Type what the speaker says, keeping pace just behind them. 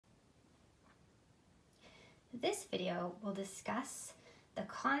This video will discuss the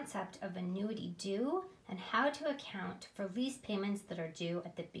concept of annuity due and how to account for lease payments that are due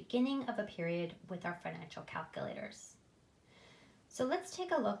at the beginning of a period with our financial calculators. So let's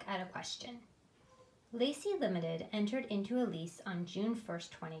take a look at a question. Lacey Limited entered into a lease on June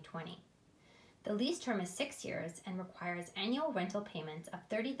 1st, 2020. The lease term is 6 years and requires annual rental payments of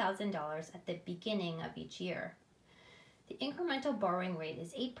 $30,000 at the beginning of each year. The incremental borrowing rate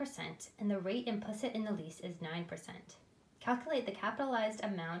is 8% and the rate implicit in the lease is 9%. Calculate the capitalized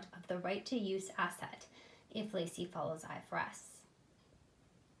amount of the right-to-use asset if Lacey follows IFRS.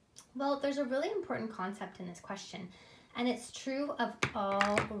 Well, there's a really important concept in this question, and it's true of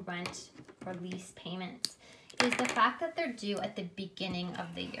all rent or lease payments, is the fact that they're due at the beginning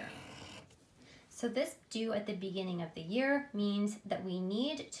of the year. So this due at the beginning of the year means that we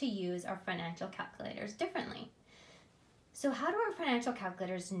need to use our financial calculators differently. So how do our financial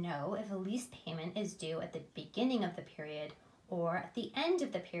calculators know if a lease payment is due at the beginning of the period or at the end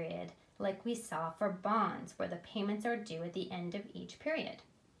of the period, like we saw for bonds, where the payments are due at the end of each period?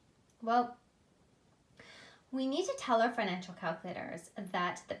 Well, we need to tell our financial calculators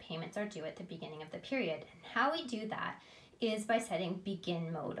that the payments are due at the beginning of the period. And how we do that is by setting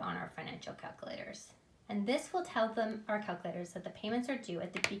begin mode on our financial calculators. And this will tell them, our calculators, that the payments are due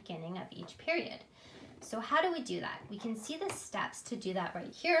at the beginning of each period. So how do we do that? We can see the steps to do that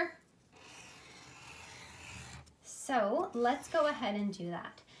right here. So let's go ahead and do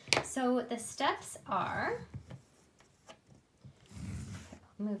that. So the steps are,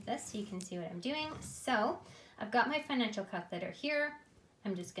 I'll move this so you can see what I'm doing. So I've got my financial calculator here.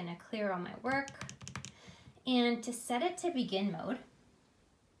 I'm just gonna clear all my work. And to set it to begin mode,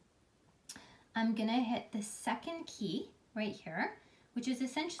 I'm gonna hit the second key right here, which is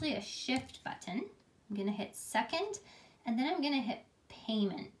essentially a shift button. I'm gonna hit second, and then I'm gonna hit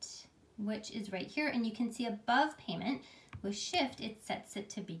payment, which is right here. And you can see above payment, with shift, it sets it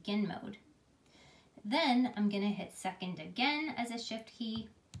to begin mode. Then I'm gonna hit second again as a shift key,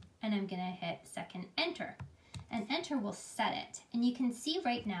 and I'm gonna hit second enter. And enter will set it. And you can see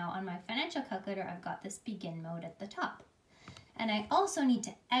right now on my financial calculator, I've got this begin mode at the top. And I also need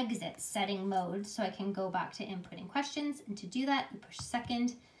to exit setting mode so I can go back to inputting questions. And to do that, you push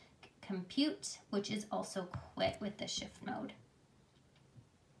second, compute, which is also quit with the shift mode.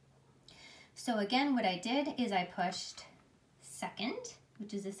 So again, what I did is I pushed second,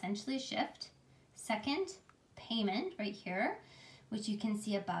 which is essentially shift, second, payment right here, which you can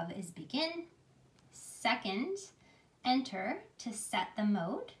see above is begin, second, enter to set the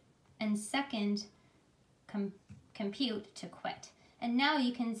mode, and second, compute to quit. And now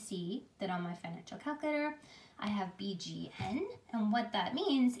you can see that on my financial calculator, I have BGN, and what that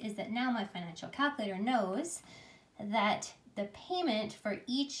means is that now my financial calculator knows that the payment for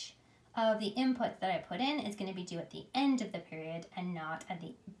each of the inputs that I put in is going to be due at the end of the period and not at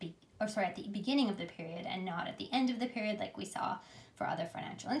the at the beginning of the period and not at the end of the period, like we saw for other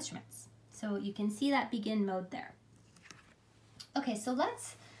financial instruments. So you can see that begin mode there. Okay, so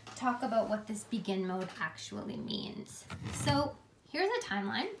let's talk about what this begin mode actually means. So here's a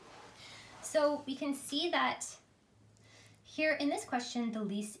timeline. So we can see that here in this question, the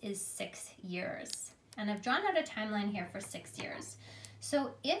lease is 6 years. And I've drawn out a timeline here for 6 years.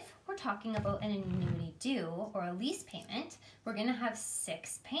 So if we're talking about an annuity due or a lease payment, we're gonna have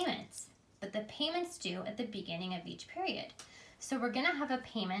 6 payments, but the payment's due at the beginning of each period. So we're gonna have a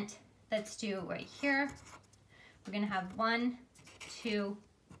payment that's due right here. We're gonna have 1, 2,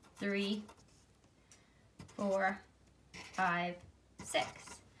 3, 4, 5, 6.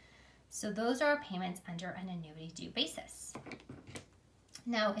 So those are our payments under an annuity due basis.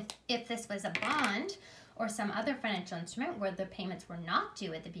 Now, if this was a bond or some other financial instrument where the payments were not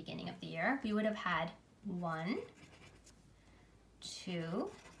due at the beginning of the year, we would have had 1, 2,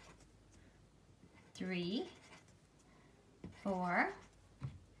 3, 4,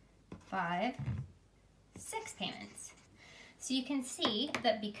 5, 6 payments. So you can see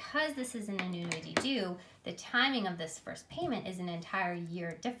that because this is an annuity due, the timing of this first payment is an entire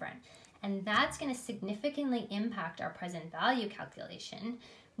year different. And that's going to significantly impact our present value calculation,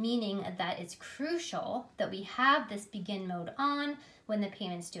 meaning that it's crucial that we have this begin mode on when the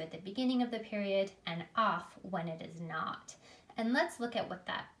payment's due at the beginning of the period and off when it is not. And let's look at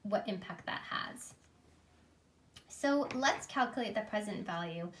what impact that has. So let's calculate the present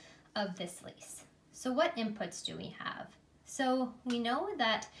value of this lease. So what inputs do we have? So we know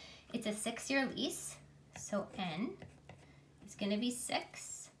that it's a 6-year lease, so N is going to be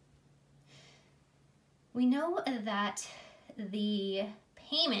 6. We know that the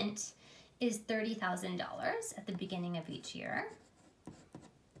payment is $30,000 at the beginning of each year.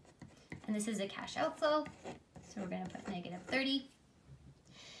 And this is a cash outflow, so we're going to put negative 30.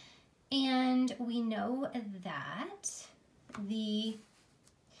 And we know that the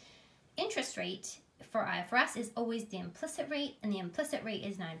interest rate for IFRS is always the implicit rate, and the implicit rate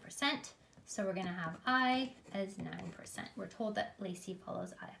is 9%. So we're going to have I as 9%. We're told that lessee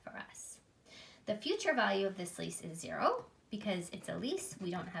follows IFRS. The future value of this lease is 0 because it's a lease.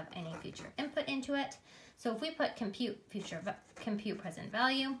 We don't have any future input into it. So if we put compute present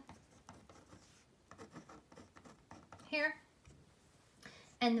value here,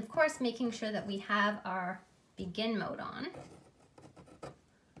 and of course making sure that we have our begin mode on,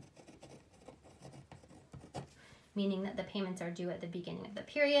 meaning that the payments are due at the beginning of the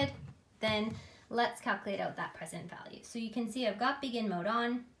period, then let's calculate out that present value. So you can see I've got begin mode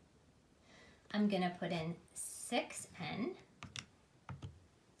on. I'm going to put in 6N. I'm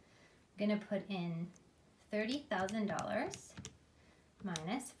going to put in $30,000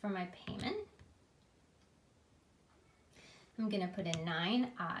 minus for my payment. I'm going to put in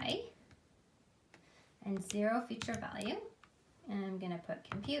 9I and 0 future value. And I'm going to put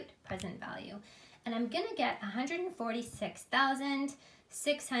compute present value. And I'm going to get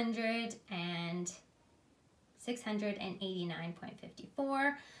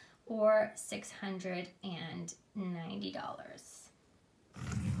 $689.54 or $690.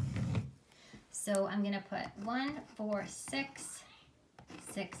 So I'm going to put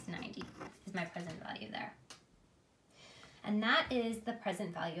 146,690 is my present value there. And that is the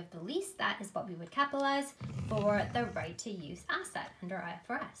present value of the lease. That is what we would capitalize for the right to use asset under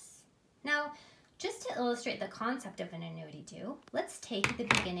IFRS. Now, just to illustrate the concept of an annuity due, let's take the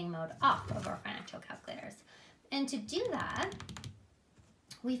beginning mode off of our financial calculators. And to do that,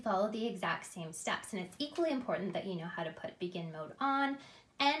 we follow the exact same steps. And it's equally important that you know how to put begin mode on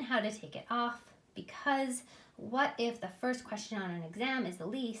and how to take it off, because what if the first question on an exam is a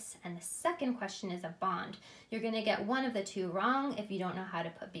lease and the second question is a bond? You're going to get one of the two wrong if you don't know how to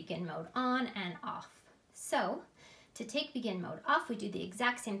put begin mode on and off. So to take begin mode off, we do the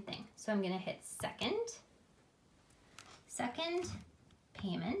exact same thing. So I'm going to hit second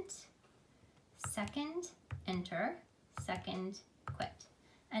payment, second enter, second quit.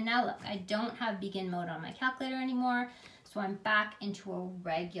 And now look, I don't have begin mode on my calculator anymore, so I'm back into a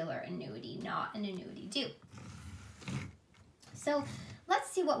regular annuity, not an annuity due. So let's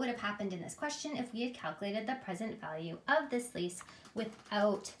see what would have happened in this question if we had calculated the present value of this lease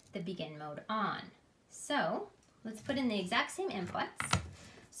without the begin mode on. So let's put in the exact same inputs.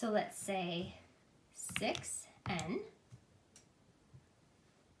 So let's say 6N,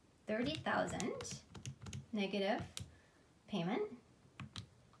 30,000, negative payment,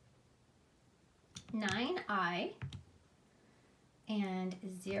 9I, and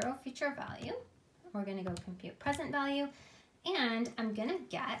 0 future value. We're going to go compute present value, and I'm going to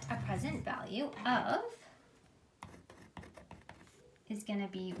get a present value of, is going to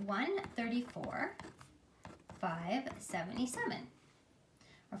be 134,577,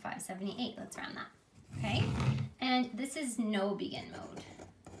 or 578, let's round that, okay? And this is no begin mode.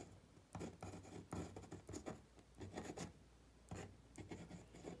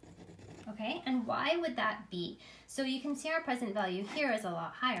 Okay, and why would that be? So you can see our present value here is a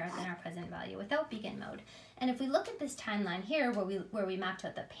lot higher than our present value without begin mode. And if we look at this timeline here where we mapped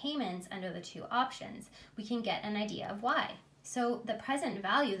out the payments under the two options, we can get an idea of why. So the present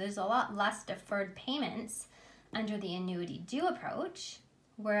value, there's a lot less deferred payments under the annuity due approach,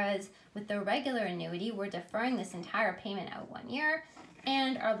 whereas with the regular annuity, we're deferring this entire payment out 1 year,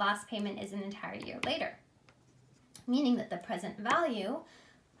 and our last payment is an entire year later. Meaning that the present value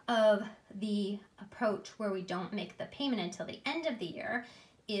of the approach where we don't make the payment until the end of the year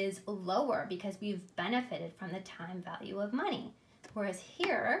is lower because we've benefited from the time value of money. Whereas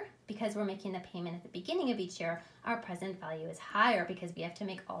here, because we're making the payment at the beginning of each year, our present value is higher because we have to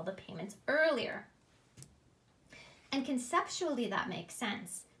make all the payments earlier. And conceptually that makes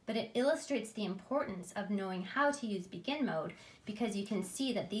sense, but it illustrates the importance of knowing how to use begin mode because you can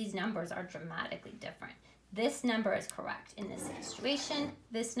see that these numbers are dramatically different. This number is correct in this situation.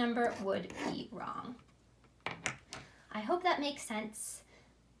 This number would be wrong. I hope that makes sense.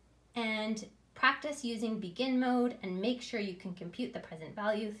 And practice using begin mode and make sure you can compute the present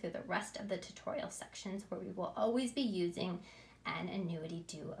value through the rest of the tutorial sections where we will always be using an annuity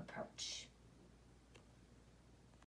due approach.